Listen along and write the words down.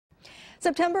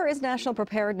September is National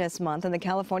Preparedness Month, and the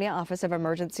California Office of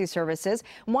Emergency Services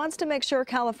wants to make sure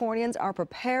Californians are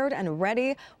prepared and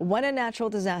ready when a natural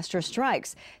disaster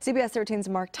strikes. CBS 13's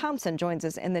Mark Thompson joins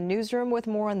us in the newsroom with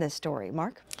more on this story.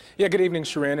 Mark? Yeah, good evening,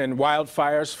 Sharon. And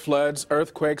wildfires, floods,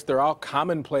 earthquakes, they're all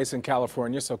commonplace in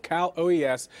California. So Cal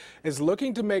OES is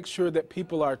looking to make sure that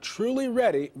people are truly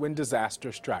ready when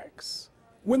disaster strikes.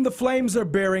 When the flames are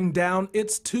bearing down,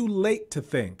 it's too late to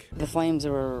think. The flames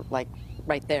were like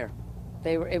right there.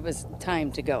 It was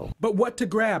time to go. But what to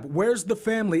grab? Where's the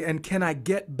family, and can I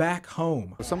get back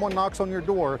home? If someone knocks on your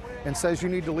door and says you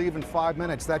need to leave in 5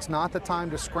 minutes, that's not the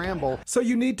time to scramble. So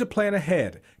you need to plan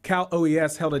ahead. Cal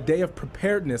OES held a day of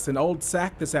preparedness in Old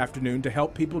Sac this afternoon to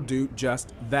help people do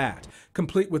just that,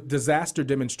 complete with disaster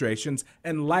demonstrations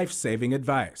and life-saving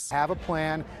advice. Have a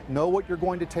plan, know what you're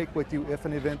going to take with you if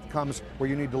an event comes where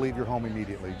you need to leave your home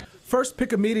immediately. First,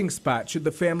 pick a meeting spot should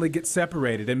the family get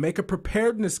separated, and make a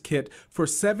preparedness kit for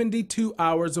 72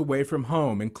 hours away from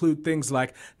home. Include things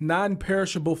like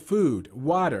non-perishable food,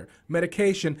 water,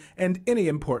 medication, and any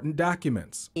important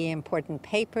documents. The important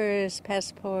papers,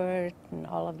 passport, and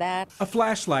all of that. A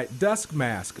flashlight, dust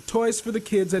mask, toys for the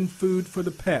kids, and food for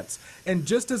the pets. And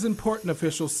just as important,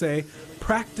 officials say,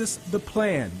 practice the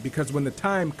plan, because when the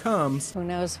time comes, who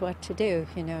knows what to do?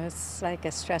 You know, it's like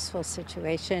a stressful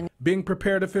situation. Being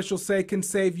prepared, officials say, can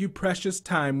save you precious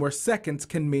time where seconds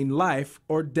can mean life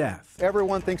or death.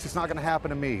 Everyone thinks it's not going to happen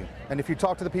to me. And if you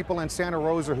talk to the people in Santa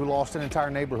Rosa who lost an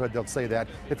entire neighborhood, they'll say that.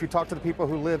 If you talk to the people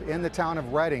who live in the town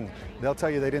of Redding, they'll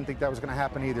tell you they didn't think that was going to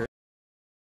happen either.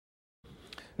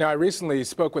 Now, I recently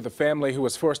spoke with a family who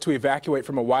was forced to evacuate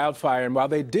from a wildfire, and while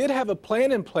they did have a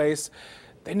plan in place,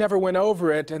 they never went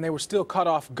over it, and they were still caught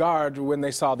off guard when they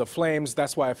saw the flames.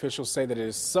 That's why officials say that it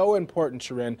is so important,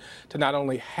 Sharon, to not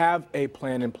only have a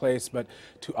plan in place, but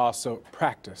to also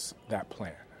practice that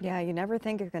plan. Yeah, you never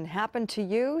think it can happen to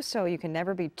you, so you can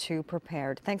never be too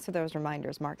prepared. Thanks for those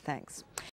reminders, Mark. Thanks.